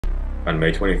On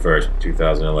May 21st,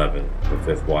 2011, the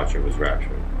fifth Watcher was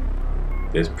raptured.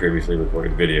 This previously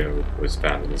recorded video was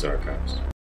found in his archives.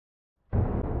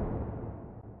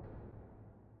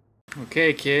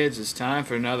 Okay, kids, it's time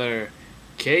for another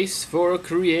Case for a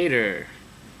Creator.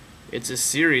 It's a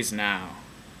series now,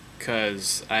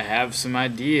 'cause I have some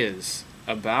ideas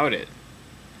about it,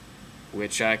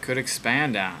 which I could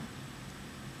expand on.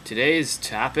 Today's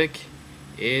topic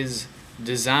is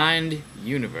designed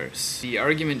universe. The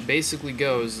argument basically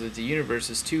goes that the universe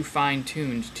is too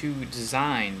fine-tuned, too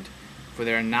designed for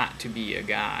there not to be a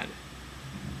God.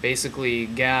 Basically,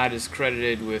 God is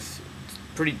credited with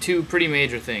two pretty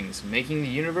major things: making the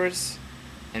universe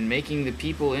and making the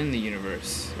people in the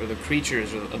universe, or the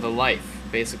creatures, or the life,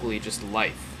 basically just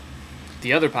life.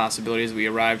 The other possibility is we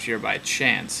arrived here by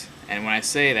chance, and when I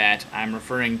say that, I'm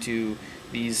referring to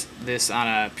this on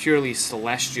a purely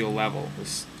celestial level.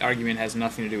 This argument has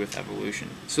nothing to do with evolution.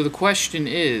 So the question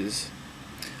is,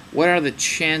 what are the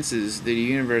chances that a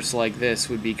universe like this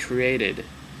would be created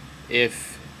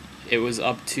if it was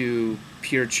up to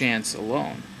pure chance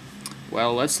alone?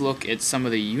 Well, let's look at some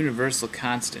of the universal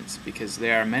constants, because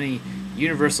there are many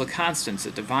universal constants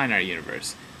that define our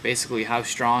universe. Basically, how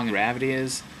strong gravity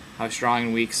is, how strong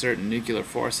and weak certain nuclear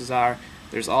forces are.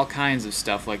 There's all kinds of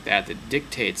stuff like that that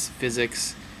dictates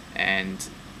physics and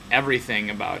everything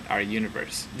about our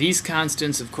universe. These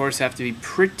constants, of course, have to be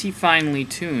pretty finely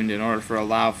tuned in order to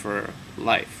allow for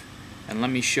life. And let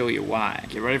me show you why.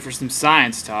 Get ready for some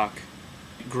science talk.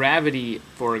 Gravity,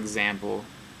 for example,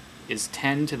 is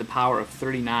 10 to the power of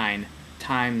 39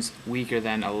 times weaker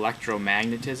than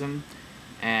electromagnetism,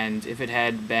 and if it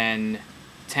had been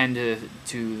 10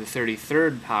 to the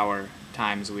 33rd power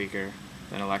times weaker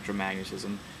than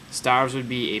electromagnetism, stars would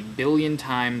be 1 billion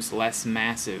times less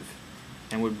massive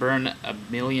and would burn 1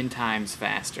 million times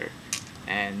faster,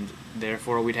 and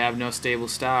therefore we'd have no stable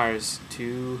stars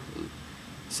to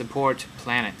support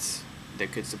planets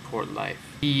that could support life.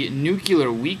 The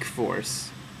nuclear weak force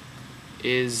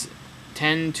is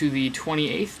 10 to the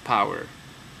 28th power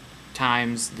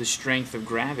times the strength of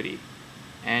gravity,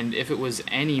 and if it was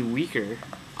any weaker,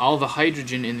 all the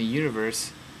hydrogen in the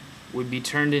universe would be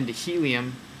turned into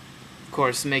helium, of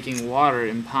course making water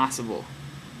impossible,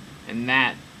 and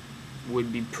that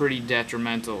would be pretty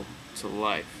detrimental to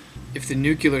life. If the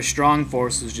nuclear strong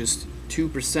force was just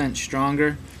 2%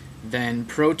 stronger, then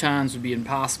protons would be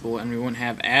impossible and we wouldn't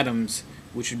have atoms,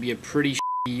 which would be a pretty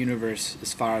universe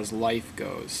as far as life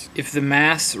goes. If the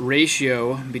mass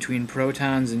ratio between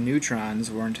protons and neutrons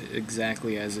weren't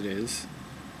exactly as it is,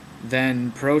 then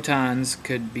protons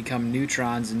could become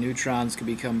neutrons and neutrons could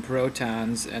become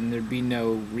protons, and there'd be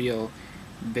no real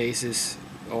basis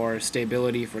or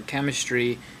stability for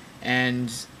chemistry,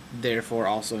 and therefore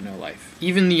also no life.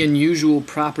 Even the unusual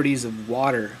properties of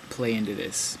water play into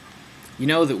this. You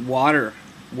know that water,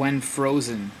 when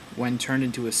frozen, when turned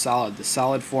into a solid, the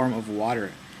solid form of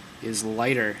water is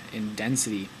lighter in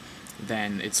density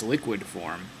than its liquid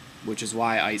form, which is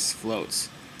why ice floats.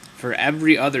 For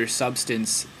every other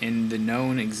substance in the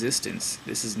known existence,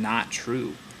 this is not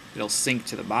true. It'll sink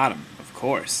to the bottom, of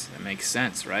course. That makes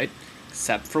sense, right?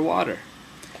 Except for water.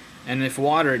 And if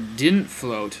water didn't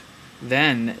float,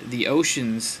 then the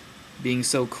oceans, being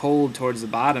so cold towards the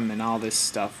bottom and all this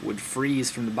stuff, would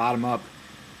freeze from the bottom up,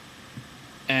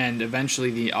 and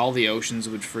eventually all the oceans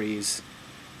would freeze,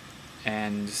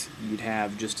 and you'd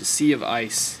have just a sea of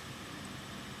ice,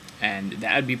 and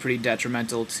that would be pretty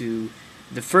detrimental to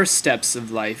the first steps of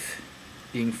life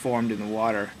being formed in the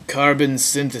water. Carbon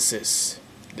synthesis,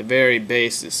 the very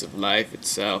basis of life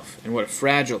itself, and what a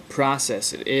fragile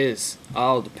process it is,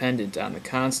 all dependent on the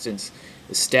constants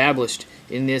established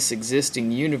in this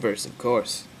existing universe, of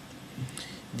course.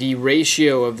 The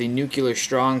ratio of the nuclear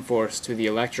strong force to the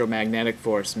electromagnetic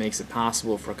force makes it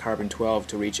possible for carbon-12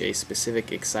 to reach a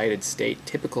specific excited state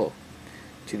typical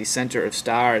to the center of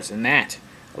stars, and that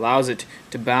allows it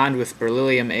to bond with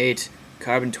beryllium-8,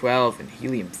 carbon-12, and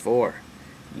helium-4.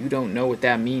 You don't know what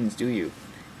that means, do you?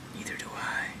 Neither do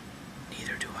I.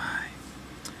 Neither do I.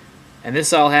 And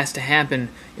this all has to happen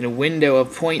in a window of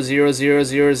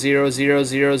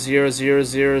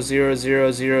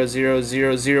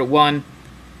 0.00000000000000001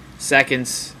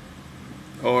 seconds,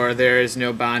 or there is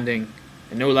no bonding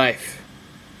and no life.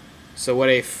 So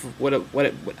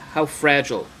how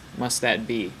fragile must that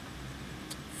be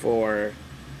for,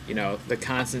 the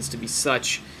constants to be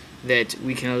such that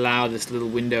we can allow this little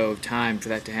window of time for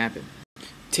that to happen?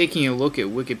 Taking a look at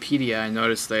Wikipedia, I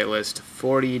noticed they list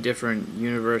 40 different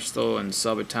universal and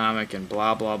subatomic and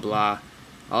blah blah blah,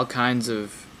 all kinds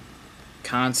of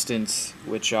constants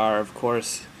which are, of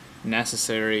course,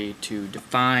 necessary to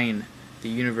define the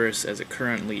universe as it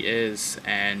currently is,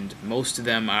 and most of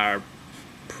them are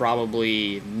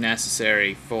probably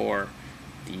necessary for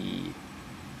the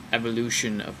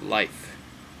evolution of life.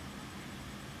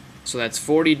 So that's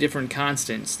 40 different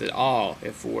constants that all,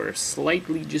 if we're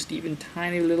slightly, just even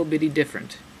tiny little bitty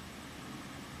different,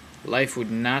 life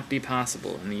would not be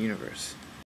possible in the universe.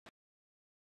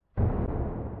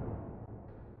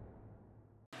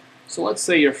 So let's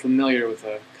say you're familiar with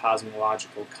a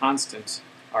cosmological constant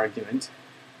argument,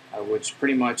 which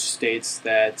pretty much states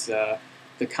that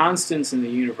the constants in the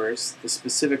universe, the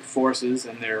specific forces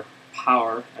and their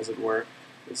power, as it were,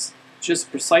 is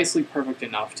just precisely perfect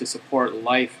enough to support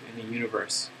life in the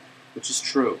universe, which is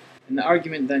true. And the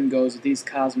argument then goes that these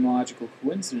cosmological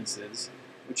coincidences,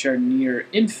 which are near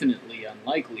infinitely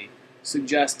unlikely,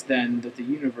 suggest then that the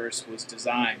universe was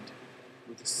designed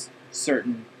with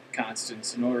certain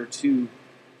constants in order to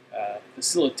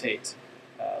facilitate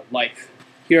life.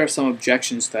 Here are some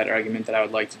objections to that argument that I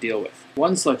would like to deal with.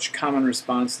 One such common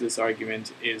response to this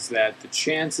argument is that the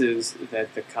chances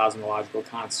that the cosmological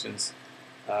constants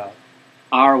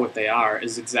are what they are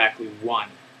is exactly 1.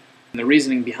 And the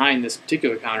reasoning behind this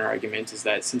particular counter-argument is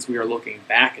that since we are looking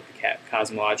back at the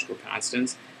cosmological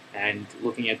constants and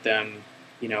looking at them,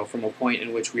 from a point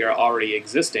in which we are already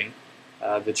existing,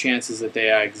 the chances that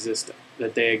they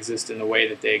exist in the way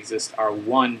that they exist are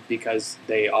 1 because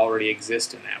they already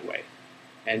exist in that way.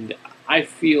 And I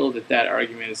feel that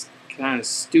argument is kind of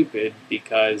stupid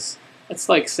because it's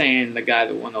like saying the guy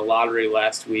that won the lottery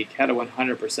last week had a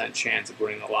 100% chance of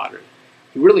winning the lottery.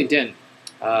 He really didn't.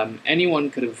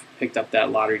 Anyone could have picked up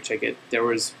that lottery ticket. There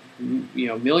was,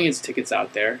 millions of tickets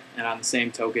out there, and on the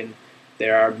same token,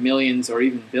 there are millions or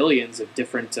even billions of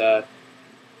different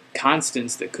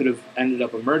constants that could have ended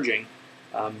up emerging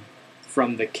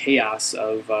from the chaos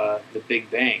of the Big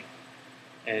Bang.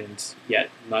 And yet,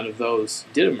 none of those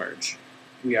did emerge.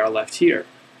 We are left here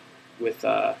with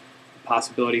the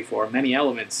possibility for many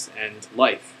elements and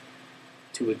life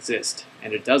to exist,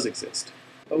 and it does exist.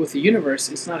 But with the universe,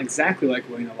 it's not exactly like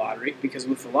winning the lottery, because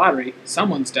with the lottery,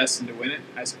 someone's destined to win it,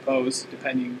 I suppose,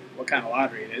 depending what kind of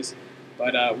lottery it is.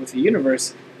 But with the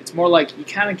universe, it's more like you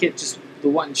kind of get just the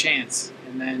one chance,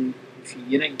 and then if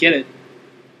you didn't get it,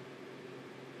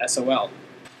 SOL.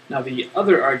 Now, the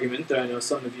other argument that I know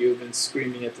some of you have been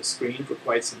screaming at the screen for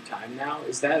quite some time now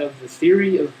is that of the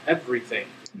theory of everything.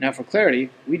 Now, for clarity,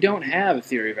 we don't have a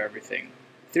theory of everything.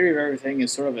 The theory of everything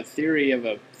is sort of a theory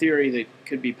that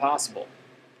could be possible.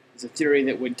 It's a theory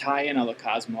that would tie in all the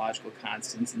cosmological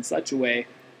constants in such a way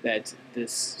that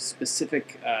this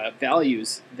specific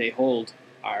values they hold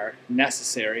are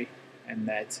necessary and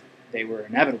that they were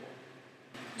inevitable.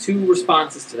 2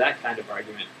 responses to that kind of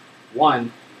argument.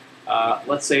 One,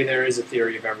 let's say there is a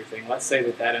theory of everything. Let's say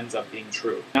that ends up being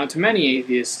true. Now, to many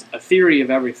atheists, a theory of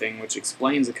everything which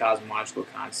explains the cosmological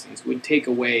constants would take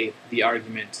away the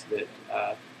argument that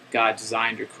God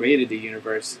designed or created the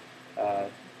universe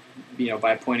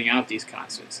by pointing out these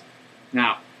constants.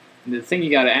 Now, the thing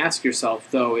you got to ask yourself,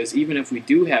 though, is even if we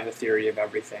do have a theory of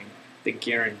everything that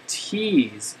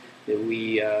guarantees that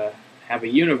we have a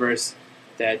universe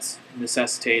that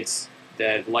necessitates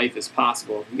that life is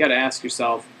possible, you got to ask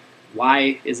yourself,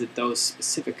 why is it those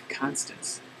specific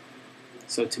constants?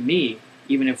 So to me,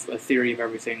 even if a theory of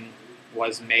everything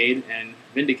was made and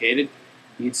vindicated,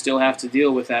 you'd still have to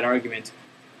deal with that argument.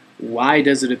 Why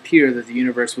does it appear that the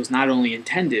universe was not only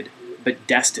intended, but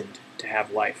destined to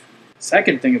have life?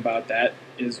 Second thing about that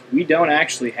is we don't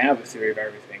actually have a theory of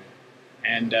everything.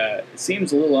 And it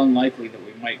seems a little unlikely that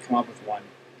we might come up with one,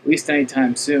 at least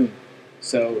anytime soon.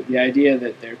 So the idea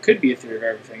that there could be a theory of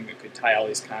everything that could tie all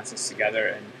these constants together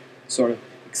and sort of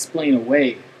explain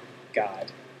away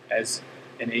God, as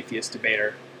an atheist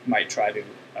debater might try to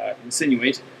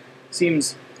insinuate,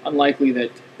 seems unlikely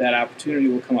that opportunity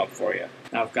will come up for you.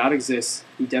 Now, if God exists,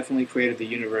 He definitely created the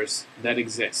universe that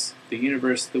exists, the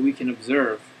universe that we can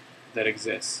observe that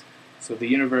exists. So the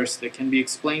universe that can be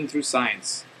explained through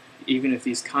science, even if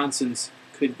these constants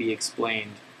could be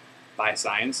explained by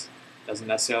science, doesn't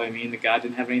necessarily mean that God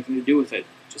didn't have anything to do with it. It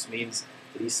just means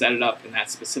that He set it up in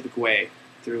that specific way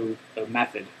through a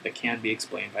method that can be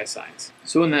explained by science.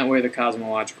 So in that way, the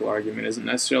cosmological argument isn't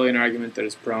necessarily an argument that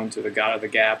is prone to the God of the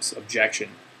gaps objection.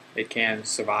 It can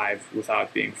survive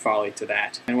without being folly to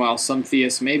that. And while some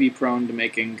theists may be prone to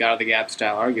making God of the gap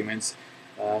style arguments,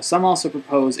 some also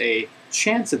propose a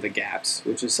chance of the gaps,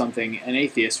 which is something an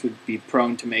atheist would be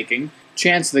prone to making.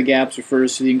 Chance of the gaps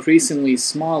refers to the increasingly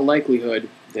small likelihood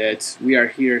that we are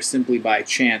here simply by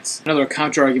chance. Another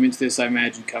counter-argument to this I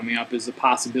imagine coming up is the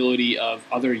possibility of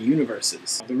other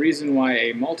universes. The reason why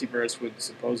a multiverse would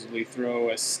supposedly throw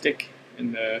a stick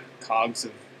in the cogs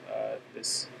of the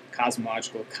this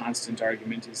cosmological constant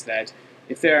argument is that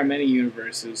if there are many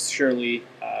universes, surely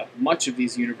much of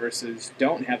these universes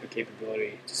don't have the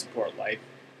capability to support life,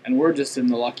 and we're just in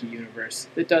the lucky universe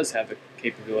that does have the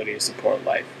capability to support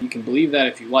life. You can believe that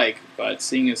if you like, but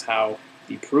seeing as how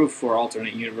the proof for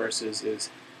alternate universes is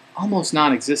almost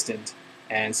non-existent,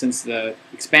 and since the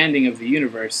expanding of the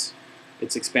universe,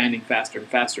 it's expanding faster and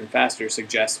faster and faster,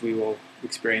 suggests we will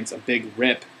experience a big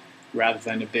rip rather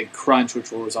than a big crunch,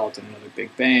 which will result in another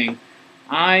big bang.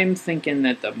 I'm thinking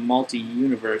that the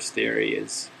multi-universe theory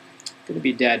is going to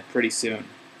be dead pretty soon.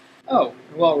 Oh,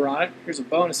 and while we're on it, here's a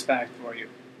bonus fact for you.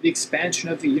 The expansion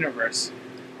of the universe,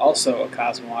 also a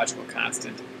cosmological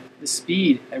constant. The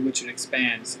speed at which it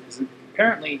expands is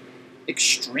apparently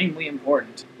extremely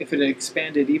important. If it had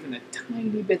expanded even a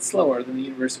tiny bit slower, then the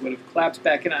universe would have collapsed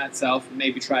back in on itself and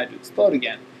maybe tried to explode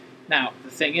again. Now, the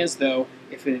thing is, though,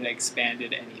 if it had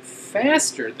expanded any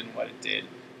faster than what it did,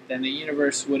 then the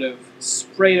universe would have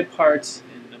sprayed apart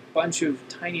in a bunch of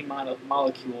tiny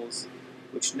molecules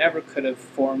which never could have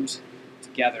formed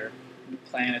together into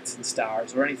planets and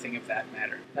stars or anything of that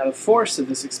matter. Now, the force of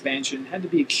this expansion had to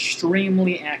be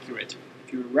extremely accurate.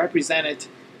 If you were to represent it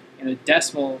in a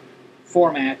decimal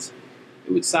format,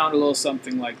 it would sound a little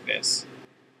something like this.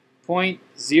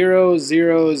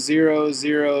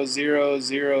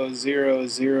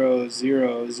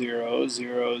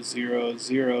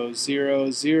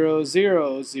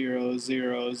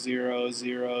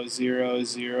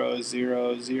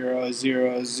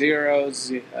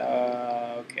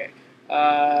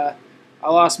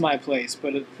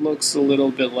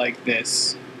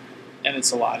 0.00000000000000000000000000000000000000000000000000000000000000000000000000000000000000000000000000000000000000000000000000000000000000000000000000000000000000000000000000000000000000000000000000000000000000000000000000000000000000000000000000000000000000000000000000000000000000000000000000000000000000000000000000000000000000000000000000000000000000000000000000000000000000000000000000000000000000000000000000000000000000000000000000000000000000000000000000000000000000000000000000000000000000000000000000000000000000000000000000000000000000000000000000000000000000000000000 And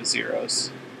it's a lot of zeros.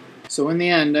 So in the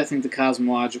end, I think the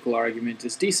cosmological argument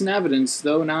is decent evidence,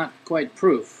 though not quite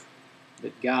proof,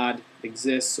 that God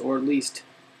exists, or at least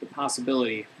the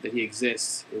possibility that he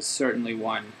exists is certainly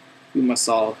one we must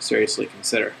all seriously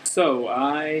consider. So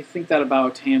I think that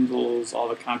about handles all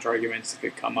the counter-arguments that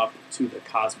could come up to the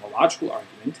cosmological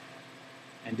argument.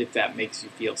 And if that makes you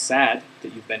feel sad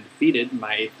that you've been defeated,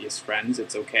 my atheist friends,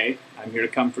 it's okay. I'm here to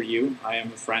come for you. I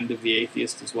am a friend of the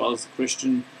atheist as well as the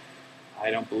Christian. I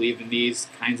don't believe in these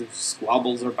kinds of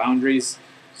squabbles or boundaries.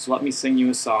 So let me sing you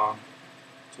a song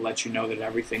to let you know that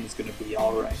everything's going to be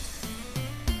all right.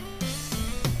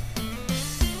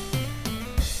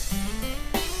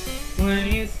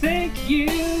 When you think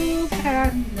you've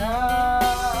had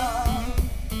enough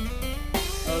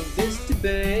of this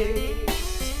debate,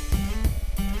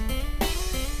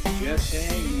 just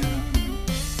hang on.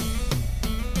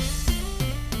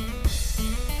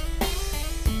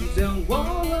 Don't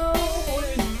wallow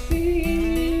in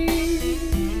defeat,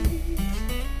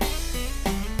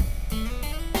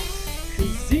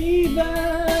 'cause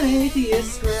even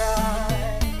atheists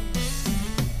cry,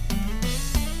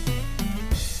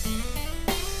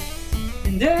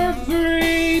 and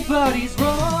everybody's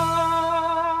wrong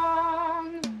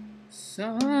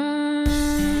sometime.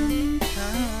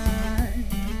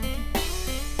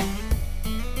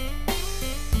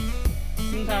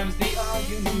 Sometimes the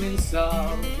arguments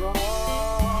are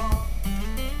wrong.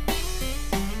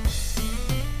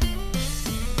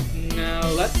 Now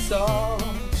let's all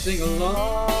sing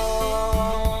along.